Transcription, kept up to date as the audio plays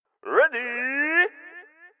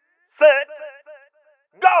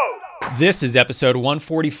This is episode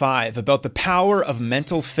 145 about the power of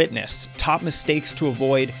mental fitness, top mistakes to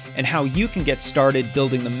avoid, and how you can get started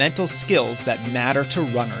building the mental skills that matter to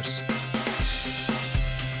runners.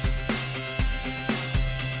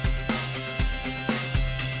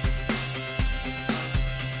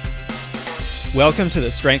 Welcome to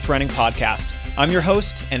the Strength Running Podcast. I'm your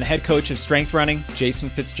host and the head coach of Strength Running, Jason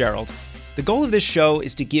Fitzgerald. The goal of this show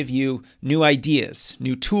is to give you new ideas,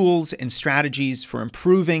 new tools, and strategies for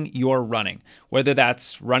improving your running, whether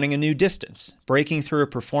that's running a new distance, breaking through a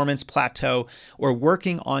performance plateau, or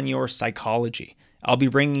working on your psychology. I'll be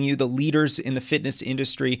bringing you the leaders in the fitness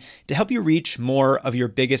industry to help you reach more of your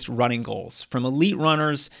biggest running goals, from elite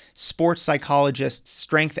runners, sports psychologists,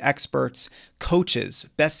 strength experts, coaches,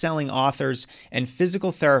 best-selling authors, and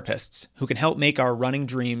physical therapists who can help make our running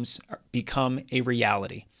dreams become a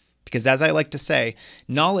reality. Because as I like to say,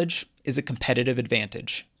 knowledge is a competitive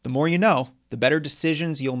advantage. The more you know, the better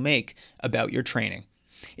decisions you'll make about your training.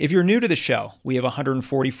 If you're new to the show, we have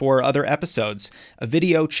 144 other episodes, a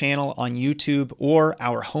video channel on YouTube, or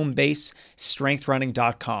our home base,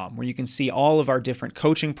 strengthrunning.com, where you can see all of our different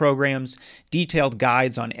coaching programs, detailed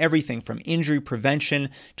guides on everything from injury prevention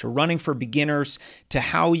to running for beginners to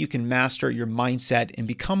how you can master your mindset and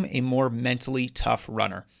become a more mentally tough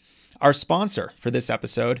runner. Our sponsor for this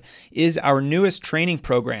episode is our newest training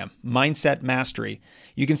program, Mindset Mastery.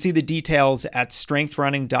 You can see the details at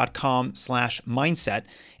strengthrunning.com/mindset.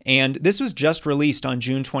 And this was just released on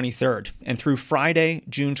June 23rd. And through Friday,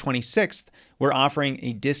 June 26th, we're offering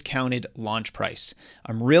a discounted launch price.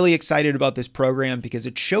 I'm really excited about this program because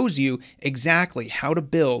it shows you exactly how to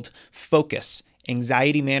build focus,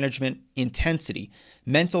 anxiety management, intensity,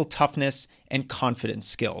 mental toughness, and confidence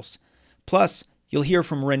skills. Plus, you'll hear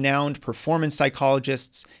from renowned performance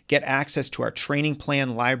psychologists, get access to our training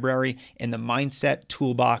plan library, and the mindset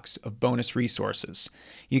toolbox of bonus resources.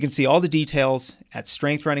 You can see all the details at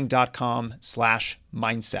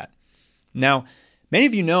strengthrunning.com/mindset. Now, many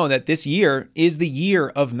of you know that this year is the year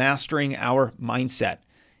of mastering our mindset.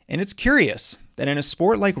 And it's curious that in a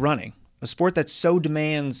sport like running, a sport that so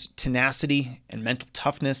demands tenacity and mental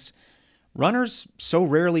toughness, runners so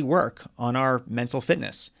rarely work on our mental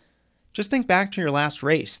fitness. Just think back to your last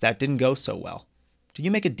race that didn't go so well. Did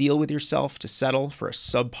you make a deal with yourself to settle for a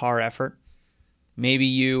subpar effort? Maybe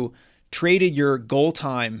you traded your goal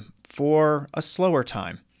time for a slower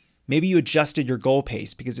time. Maybe you adjusted your goal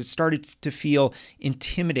pace because it started to feel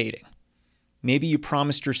intimidating. Maybe you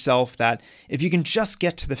promised yourself that if you can just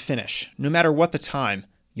get to the finish, no matter what the time,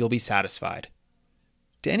 you'll be satisfied.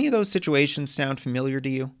 Do any of those situations sound familiar to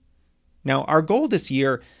you? Now, our goal this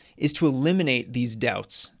year is to eliminate these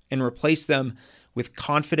doubts and replace them with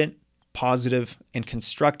confident, positive, and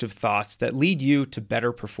constructive thoughts that lead you to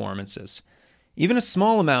better performances. Even a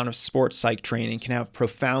small amount of sports psych training can have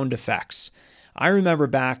profound effects. I remember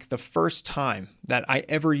back the first time that I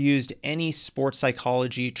ever used any sports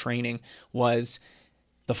psychology training was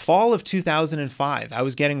the fall of 2005. I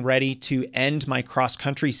was getting ready to end my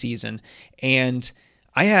cross-country season, and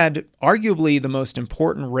I had arguably the most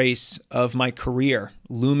important race of my career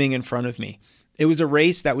looming in front of me. It was a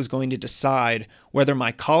race that was going to decide whether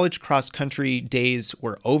my college cross-country days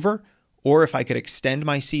were over or if I could extend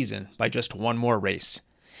my season by just one more race.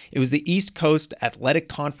 It was the East Coast Athletic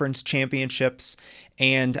Conference Championships,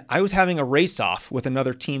 and I was having a race-off with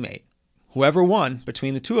another teammate. Whoever won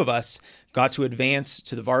between the two of us got to advance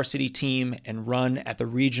to the varsity team and run at the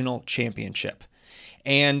regional championship.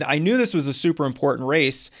 And I knew this was a super important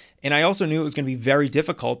race, and I also knew it was going to be very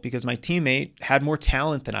difficult because my teammate had more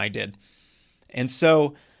talent than I did. And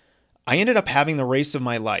so I ended up having the race of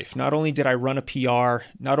my life. Not only did I run a PR,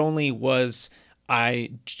 not only was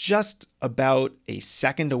I just about a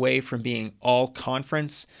second away from being all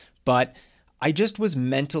conference, but I just was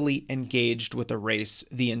mentally engaged with the race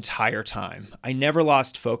the entire time. I never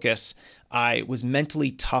lost focus. I was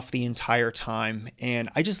mentally tough the entire time, and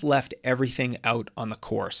I just left everything out on the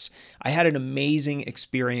course. I had an amazing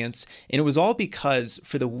experience, and it was all because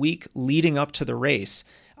for the week leading up to the race,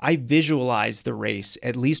 I visualized the race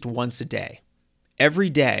at least once a day. Every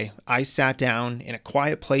day, I sat down in a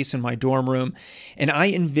quiet place in my dorm room, and I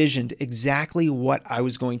envisioned exactly what I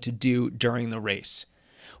was going to do during the race.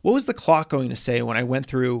 What was the clock going to say when I went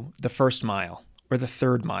through the first mile or the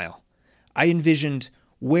third mile? I envisioned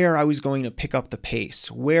where I was going to pick up the pace,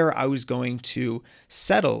 where I was going to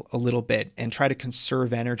settle a little bit and try to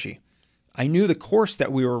conserve energy. I knew the course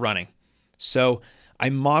that we were running, so I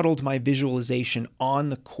modeled my visualization on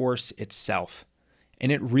the course itself,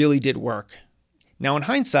 and it really did work. Now, in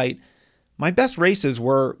hindsight, my best races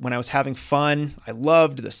were when I was having fun, I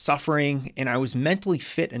loved the suffering, and I was mentally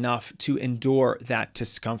fit enough to endure that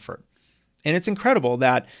discomfort. And it's incredible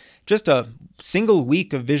that just a single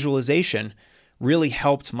week of visualization really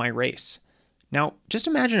helped my race. Now, just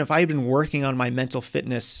imagine if I had been working on my mental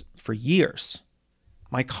fitness for years.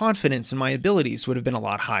 My confidence in my abilities would have been a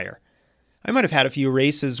lot higher. I might have had a few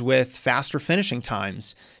races with faster finishing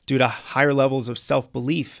times due to higher levels of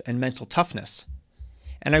self-belief and mental toughness.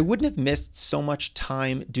 And I wouldn't have missed so much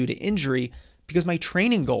time due to injury because my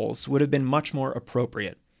training goals would have been much more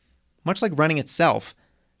appropriate. Much like running itself,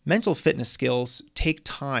 mental fitness skills take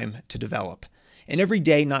time to develop, and every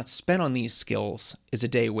day not spent on these skills is a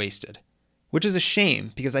day wasted. Which is a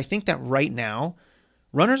shame because I think that right now,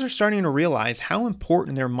 runners are starting to realize how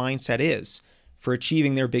important their mindset is for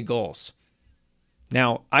achieving their big goals.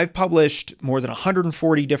 Now, I've published more than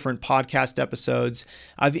 140 different podcast episodes.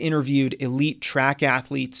 I've interviewed elite track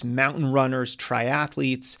athletes, mountain runners,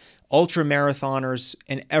 triathletes, ultra marathoners,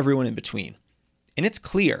 and everyone in between. And it's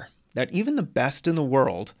clear that even the best in the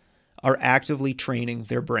world are actively training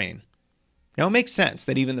their brain. Now, it makes sense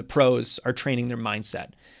that even the pros are training their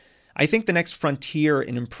mindset. I think the next frontier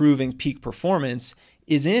in improving peak performance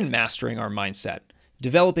is in mastering our mindset,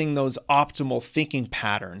 developing those optimal thinking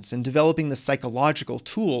patterns, and developing the psychological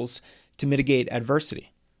tools to mitigate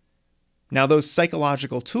adversity. Now, those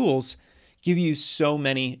psychological tools give you so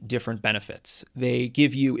many different benefits. They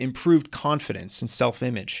give you improved confidence and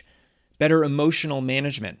self-image, better emotional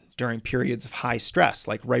management during periods of high stress,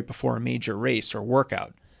 like right before a major race or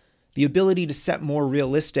workout, the ability to set more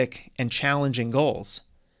realistic and challenging goals,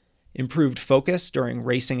 improved focus during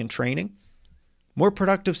racing and training, more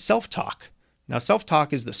productive self-talk. Now,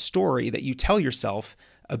 self-talk is the story that you tell yourself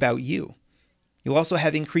about you. You'll also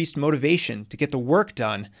have increased motivation to get the work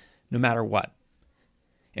done no matter what.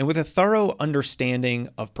 And with a thorough understanding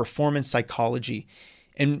of performance psychology,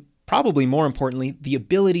 and probably more importantly, the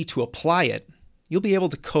ability to apply it, you'll be able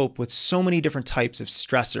to cope with so many different types of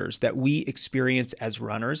stressors that we experience as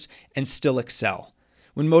runners and still excel.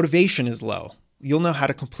 When motivation is low, you'll know how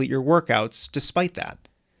to complete your workouts despite that.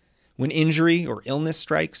 When injury or illness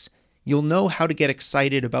strikes, you'll know how to get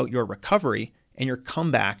excited about your recovery and your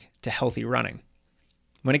comeback to healthy running.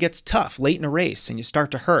 When it gets tough late in a race and you start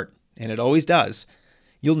to hurt, and it always does,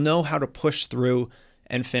 you'll know how to push through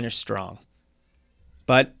and finish strong.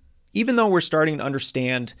 But even though we're starting to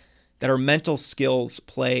understand that our mental skills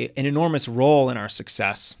play an enormous role in our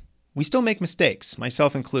success, we still make mistakes,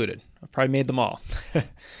 myself included. I've probably made them all.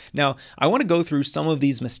 Now, I want to go through some of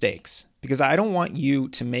these mistakes because I don't want you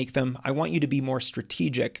to make them. I want you to be more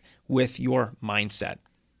strategic with your mindset.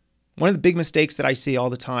 One of the big mistakes that I see all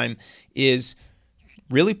the time is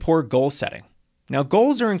really poor goal setting. Now,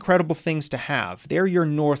 goals are incredible things to have. They're your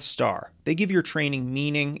North Star. They give your training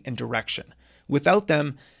meaning and direction. Without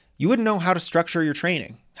them, you wouldn't know how to structure your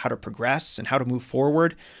training, how to progress and how to move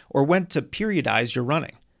forward, or when to periodize your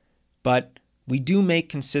running. But we do make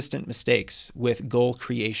consistent mistakes with goal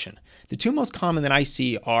creation. The two most common that I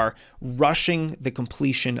see are rushing the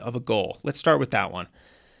completion of a goal. Let's start with that one.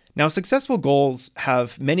 Now, successful goals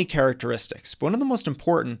have many characteristics, but one of the most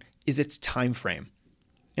important is its time frame.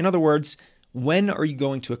 In other words, when are you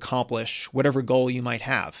going to accomplish whatever goal you might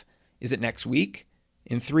have? Is it next week,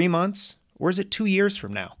 in 3 months, or is it 2 years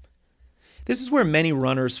from now? This is where many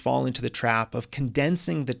runners fall into the trap of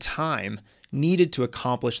condensing the time needed to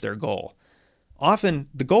accomplish their goal. Often,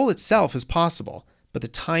 the goal itself is possible, but the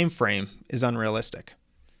time frame is unrealistic.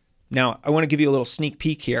 Now, I want to give you a little sneak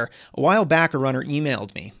peek here. A while back, a runner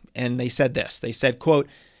emailed me, and they said this. They said, quote,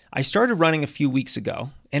 "I started running a few weeks ago,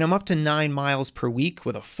 and I'm up to 9 miles per week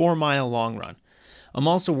with a 4-mile long run. I'm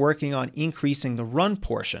also working on increasing the run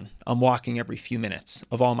portion. I'm walking every few minutes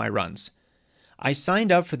of all my runs. I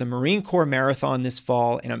signed up for the Marine Corps Marathon this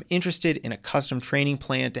fall, and I'm interested in a custom training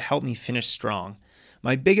plan to help me finish strong.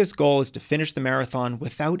 My biggest goal is to finish the marathon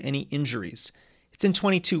without any injuries. It's in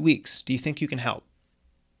 22 weeks. Do you think you can help?"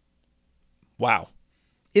 Wow.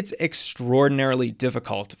 It's extraordinarily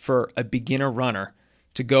difficult for a beginner runner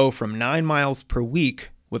to go from 9 miles per week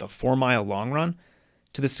with a 4-mile long run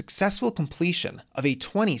to the successful completion of a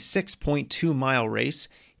 26.2-mile race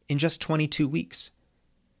in just 22 weeks.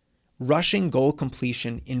 Rushing goal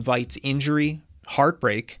completion invites injury,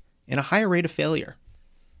 heartbreak, and a higher rate of failure.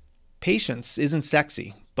 Patience isn't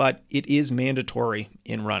sexy, but it is mandatory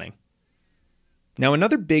in running. Now,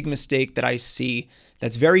 another big mistake that I see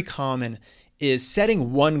that's very common is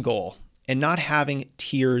setting one goal and not having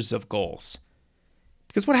tiers of goals.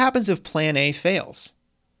 Because what happens if plan A fails?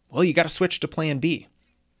 Well, you got to switch to plan B.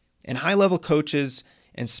 And high-level coaches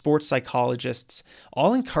and sports psychologists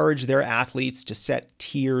all encourage their athletes to set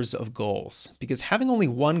tiers of goals because having only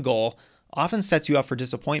one goal often sets you up for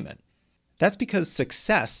disappointment. That's because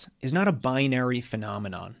success is not a binary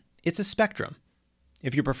phenomenon. It's a spectrum.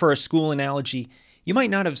 If you prefer a school analogy, you might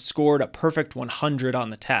not have scored a perfect 100 on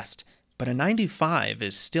the test, but a 95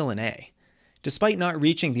 is still an A. Despite not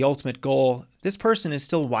reaching the ultimate goal, this person is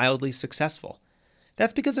still wildly successful.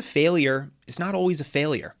 That's because a failure is not always a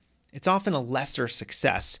failure. It's often a lesser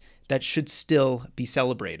success that should still be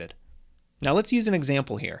celebrated. Now let's use an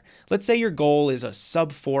example here. Let's say your goal is a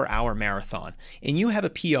sub 4-hour marathon and you have a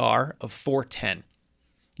PR of 4:10.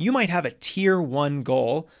 You might have a tier 1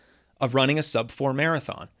 goal of running a sub 4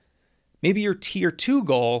 marathon. Maybe your tier 2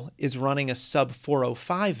 goal is running a sub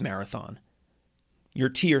 4:05 marathon. Your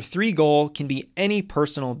tier 3 goal can be any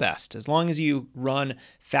personal best. As long as you run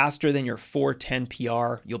faster than your 4:10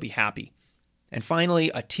 PR, you'll be happy. And finally,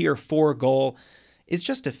 a tier 4 goal is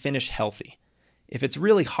just to finish healthy. If it's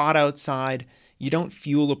really hot outside, you don't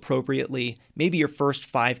fuel appropriately, maybe your first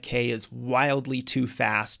 5K is wildly too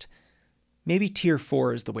fast, maybe tier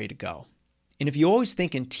 4 is the way to go. And if you always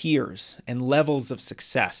think in tiers and levels of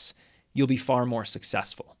success, you'll be far more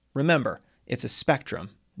successful. Remember, it's a spectrum,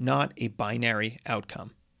 not a binary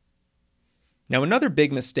outcome. Now, another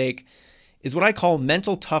big mistake is what I call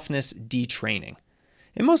mental toughness detraining.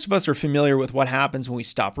 And most of us are familiar with what happens when we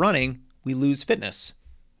stop running, we lose fitness.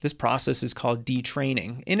 This process is called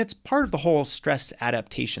detraining, and it's part of the whole stress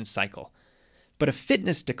adaptation cycle. But a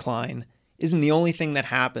fitness decline isn't the only thing that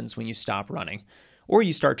happens when you stop running, or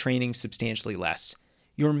you start training substantially less.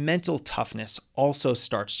 Your mental toughness also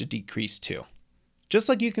starts to decrease too. Just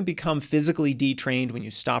like you can become physically detrained when you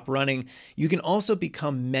stop running, you can also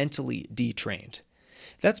become mentally detrained.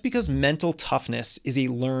 That's because mental toughness is a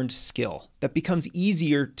learned skill that becomes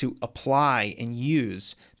easier to apply and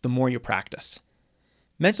use the more you practice.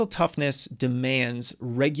 Mental toughness demands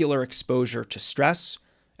regular exposure to stress,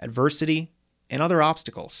 adversity, and other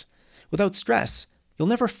obstacles. Without stress, you'll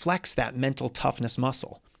never flex that mental toughness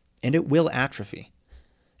muscle, and it will atrophy.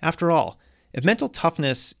 After all, if mental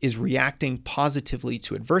toughness is reacting positively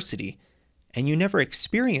to adversity, and you never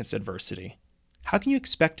experience adversity, how can you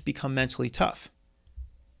expect to become mentally tough?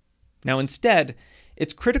 Now, instead,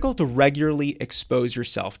 it's critical to regularly expose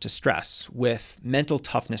yourself to stress with mental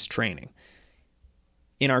toughness training.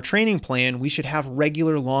 In our training plan, we should have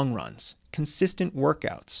regular long runs, consistent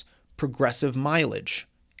workouts, progressive mileage,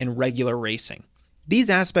 and regular racing. These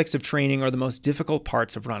aspects of training are the most difficult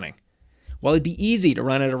parts of running. While it'd be easy to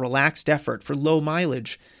run at a relaxed effort for low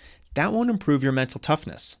mileage, that won't improve your mental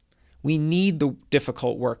toughness. We need the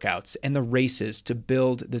difficult workouts and the races to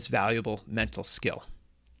build this valuable mental skill.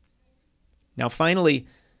 Now, finally,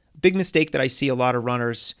 a big mistake that I see a lot of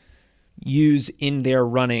runners use in their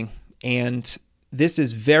running, and this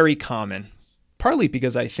is very common, partly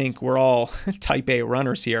because I think we're all type A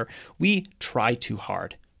runners here, we try too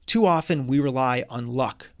hard. Too often we rely on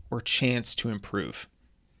luck or chance to improve.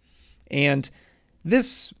 And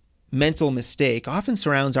this mental mistake often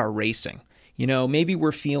surrounds our racing. Maybe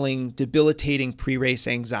we're feeling debilitating pre-race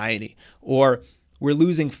anxiety, or we're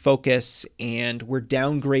losing focus and we're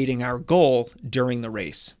downgrading our goal during the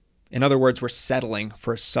race. In other words, we're settling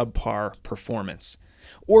for a subpar performance.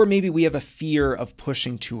 Or maybe we have a fear of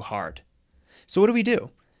pushing too hard. So what do we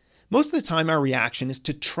do? Most of the time, our reaction is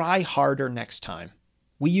to try harder next time.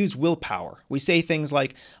 We use willpower. We say things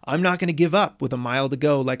like, I'm not going to give up with a mile to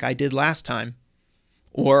go like I did last time.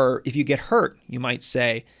 Or if you get hurt, you might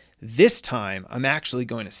say, this time I'm actually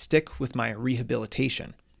going to stick with my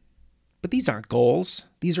rehabilitation. But these aren't goals.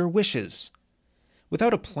 These are wishes.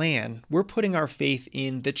 Without a plan, we're putting our faith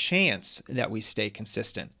in the chance that we stay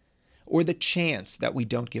consistent, or the chance that we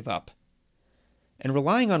don't give up. And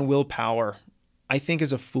relying on willpower, I think,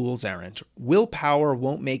 is a fool's errand. Willpower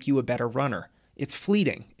won't make you a better runner. It's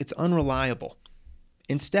fleeting. It's unreliable.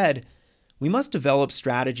 Instead, we must develop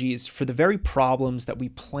strategies for the very problems that we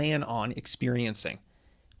plan on experiencing.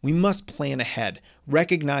 We must plan ahead,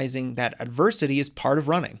 recognizing that adversity is part of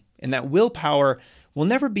running, and that willpower will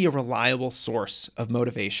never be a reliable source of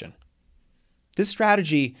motivation. This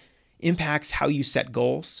strategy impacts how you set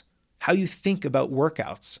goals, how you think about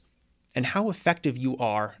workouts, and how effective you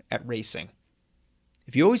are at racing.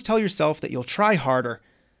 If you always tell yourself that you'll try harder,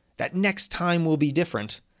 that next time will be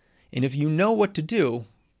different, and if you know what to do,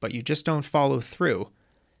 but you just don't follow through,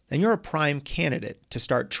 then you're a prime candidate to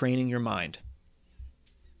start training your mind.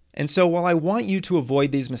 And so while I want you to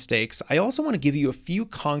avoid these mistakes, I also want to give you a few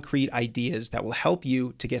concrete ideas that will help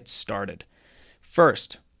you to get started.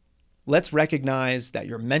 First, let's recognize that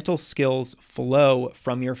your mental skills flow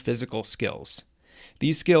from your physical skills.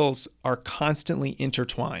 These skills are constantly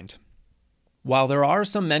intertwined. While there are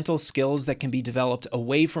some mental skills that can be developed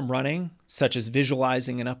away from running, such as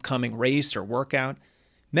visualizing an upcoming race or workout,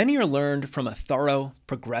 Many are learned from a thorough,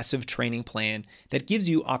 progressive training plan that gives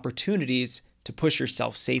you opportunities to push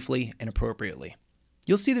yourself safely and appropriately.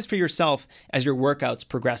 You'll see this for yourself as your workouts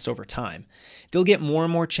progress over time. They'll get more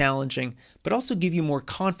and more challenging, but also give you more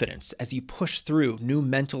confidence as you push through new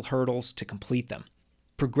mental hurdles to complete them.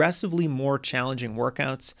 Progressively more challenging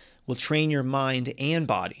workouts will train your mind and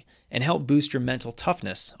body and help boost your mental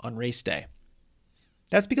toughness on race day.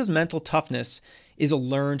 That's because mental toughness is a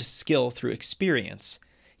learned skill through experience.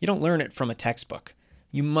 You don't learn it from a textbook.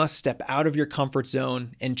 You must step out of your comfort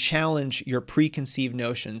zone and challenge your preconceived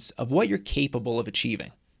notions of what you're capable of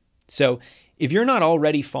achieving. So, if you're not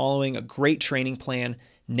already following a great training plan,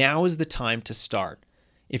 now is the time to start.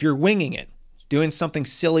 If you're winging it, doing something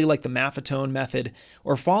silly like the Maffetone method,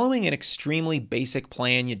 or following an extremely basic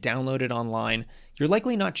plan you downloaded online, you're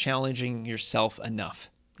likely not challenging yourself enough.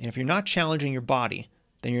 And if you're not challenging your body,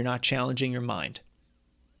 then you're not challenging your mind.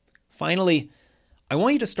 Finally, I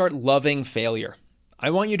want you to start loving failure. I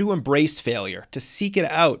want you to embrace failure, to seek it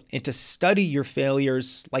out, and to study your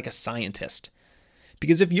failures like a scientist.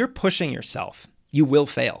 Because if you're pushing yourself, you will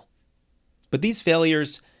fail. But these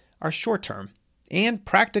failures are short-term and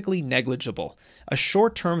practically negligible. A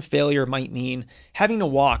short-term failure might mean having to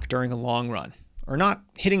walk during a long run, or not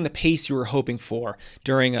hitting the pace you were hoping for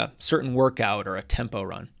during a certain workout or a tempo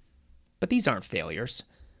run. But these aren't failures.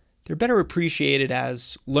 They're better appreciated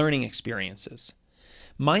as learning experiences.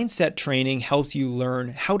 Mindset training helps you learn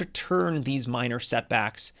how to turn these minor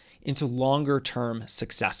setbacks into longer-term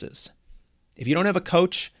successes. If you don't have a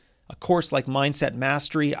coach, a course like Mindset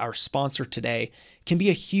Mastery, our sponsor today, can be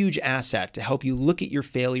a huge asset to help you look at your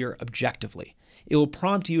failure objectively. It will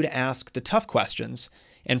prompt you to ask the tough questions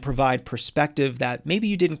and provide perspective that maybe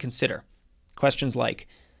you didn't consider. Questions like,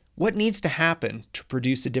 what needs to happen to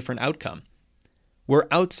produce a different outcome? Were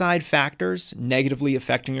outside factors negatively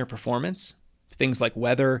affecting your performance? Things like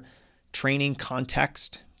weather, training,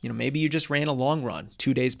 context. Maybe you just ran a long run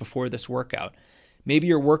 2 days before this workout. Maybe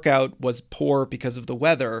your workout was poor because of the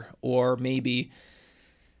weather, or maybe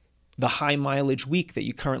the high mileage week that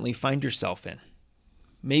you currently find yourself in.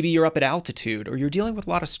 Maybe you're up at altitude, or you're dealing with a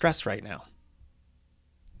lot of stress right now.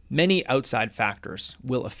 Many outside factors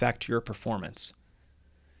will affect your performance.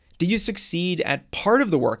 Did you succeed at part of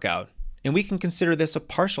the workout? And we can consider this a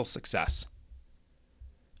partial success.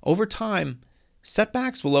 Over time,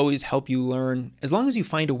 setbacks will always help you learn as long as you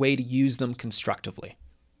find a way to use them constructively.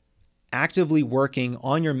 Actively working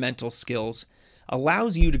on your mental skills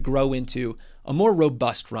allows you to grow into a more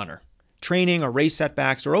robust runner. Training or race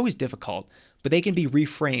setbacks are always difficult, but they can be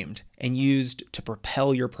reframed and used to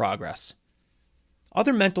propel your progress.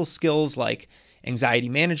 Other mental skills like anxiety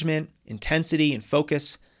management, intensity, and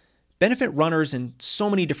focus benefit runners in so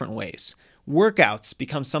many different ways. Workouts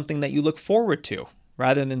become something that you look forward to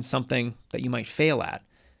rather than something that you might fail at.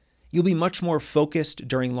 You'll be much more focused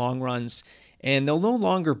during long runs, and they'll no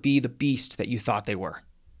longer be the beast that you thought they were.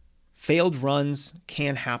 Failed runs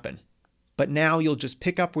can happen, but now you'll just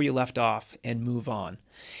pick up where you left off and move on.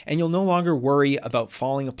 And you'll no longer worry about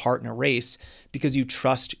falling apart in a race because you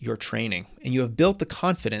trust your training and you have built the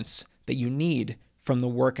confidence that you need from the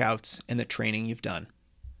workouts and the training you've done.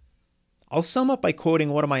 I'll sum up by quoting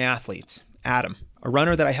one of my athletes, Adam, a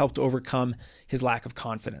runner that I helped overcome his lack of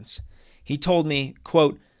confidence. He told me,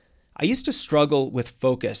 quote, I used to struggle with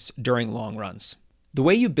focus during long runs. The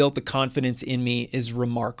way you built the confidence in me is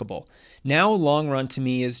remarkable. Now a long run to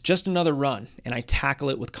me is just another run, and I tackle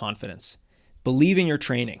it with confidence. Believe in your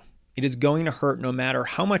training. It is going to hurt no matter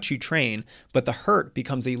how much you train, but the hurt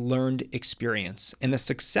becomes a learned experience, and the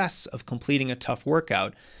success of completing a tough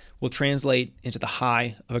workout will translate into the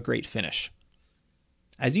high of a great finish.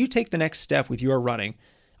 As you take the next step with your running,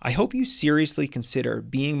 I hope you seriously consider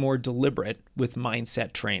being more deliberate with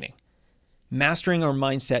mindset training. Mastering our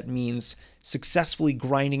mindset means successfully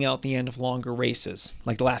grinding out the end of longer races,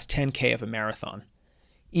 like the last 10K of a marathon,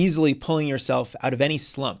 easily pulling yourself out of any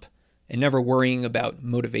slump and never worrying about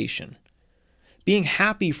motivation, being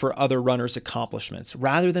happy for other runners' accomplishments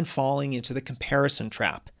rather than falling into the comparison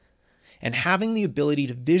trap, and having the ability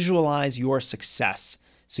to visualize your success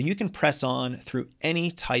so you can press on through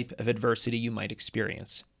any type of adversity you might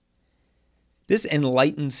experience. This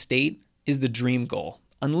enlightened state is the dream goal.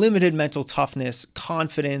 Unlimited mental toughness,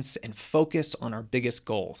 confidence, and focus on our biggest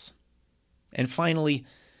goals. And finally,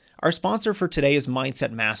 our sponsor for today is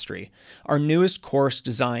Mindset Mastery, our newest course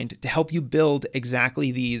designed to help you build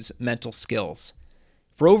exactly these mental skills.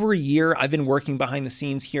 For over a year, I've been working behind the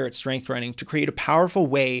scenes here at Strength Running to create a powerful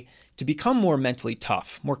way to become more mentally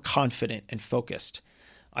tough, more confident, and focused.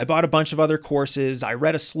 I bought a bunch of other courses, I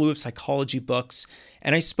read a slew of psychology books,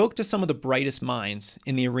 and I spoke to some of the brightest minds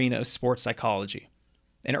in the arena of sports psychology.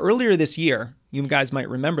 And earlier this year, you guys might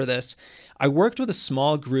remember this, I worked with a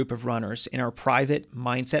small group of runners in our private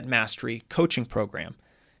Mindset Mastery coaching program.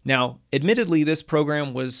 Now, admittedly, this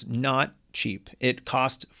program was not cheap. It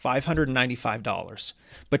cost $595.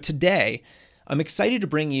 But today, I'm excited to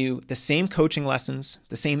bring you the same coaching lessons,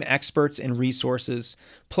 the same experts and resources,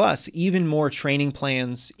 plus even more training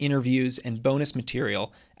plans, interviews, and bonus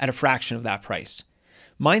material at a fraction of that price.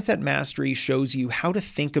 Mindset Mastery shows you how to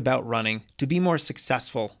think about running to be more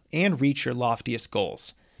successful and reach your loftiest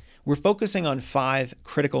goals. We're focusing on 5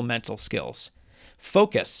 critical mental skills.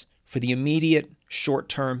 Focus for the immediate,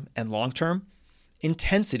 short-term, and long-term.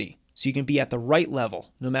 Intensity, so you can be at the right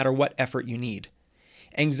level no matter what effort you need.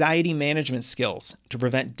 Anxiety management skills to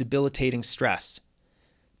prevent debilitating stress.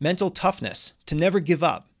 Mental toughness to never give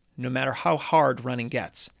up no matter how hard running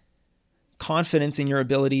gets. Confidence in your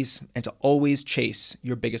abilities, and to always chase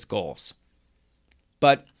your biggest goals.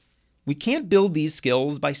 But we can't build these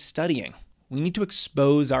skills by studying. We need to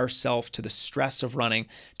expose ourselves to the stress of running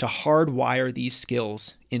to hardwire these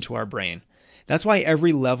skills into our brain. That's why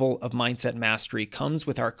every level of Mindset Mastery comes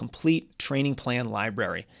with our complete training plan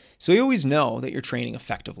library, so you always know that you're training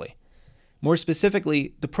effectively. More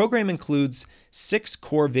specifically, the program includes 6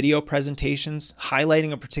 core video presentations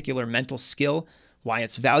highlighting a particular mental skill, why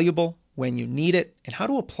it's valuable, when you need it, and how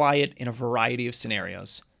to apply it in a variety of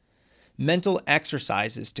scenarios. Mental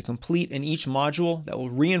exercises to complete in each module that will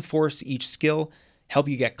reinforce each skill, help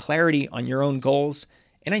you get clarity on your own goals,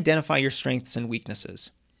 and identify your strengths and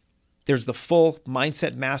weaknesses. There's the full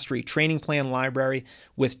Mindset Mastery training plan library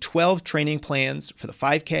with 12 training plans for the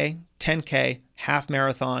 5K, 10K, half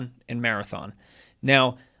marathon, and marathon.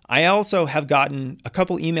 Now, I also have gotten a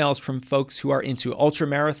couple emails from folks who are into ultra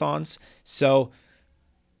marathons, so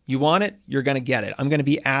you want it, you're going to get it. I'm going to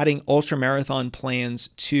be adding ultra marathon plans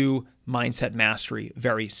to Mindset Mastery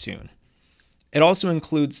very soon. It also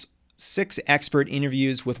includes 6 expert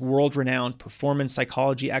interviews with world-renowned performance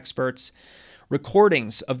psychology experts,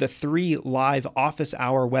 recordings of the 3 live office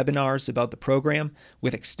hour webinars about the program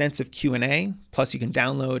with extensive Q&A, plus you can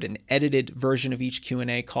download an edited version of each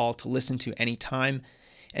Q&A call to listen to anytime.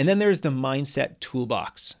 And then there's the Mindset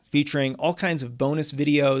Toolbox, featuring all kinds of bonus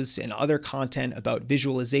videos and other content about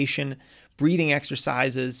visualization, breathing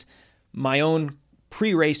exercises, my own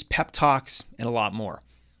pre-race pep talks, and a lot more.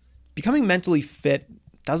 Becoming mentally fit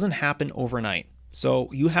doesn't happen overnight, so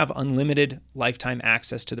you have unlimited lifetime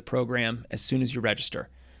access to the program as soon as you register.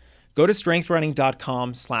 Go to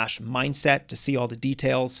strengthrunning.com/mindset to see all the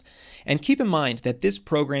details, and keep in mind that this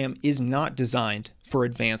program is not designed for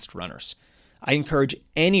advanced runners. I encourage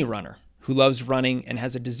any runner who loves running and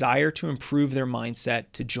has a desire to improve their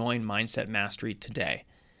mindset to join Mindset Mastery today.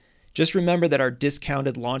 Just remember that our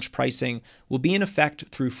discounted launch pricing will be in effect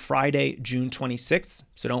through Friday, June 26th,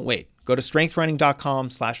 so don't wait. Go to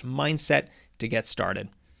strengthrunning.com/mindset to get started.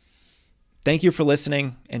 Thank you for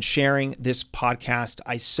listening and sharing this podcast.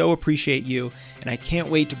 I so appreciate you, and I can't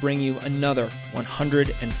wait to bring you another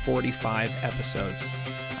 145 episodes.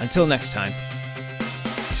 Until next time.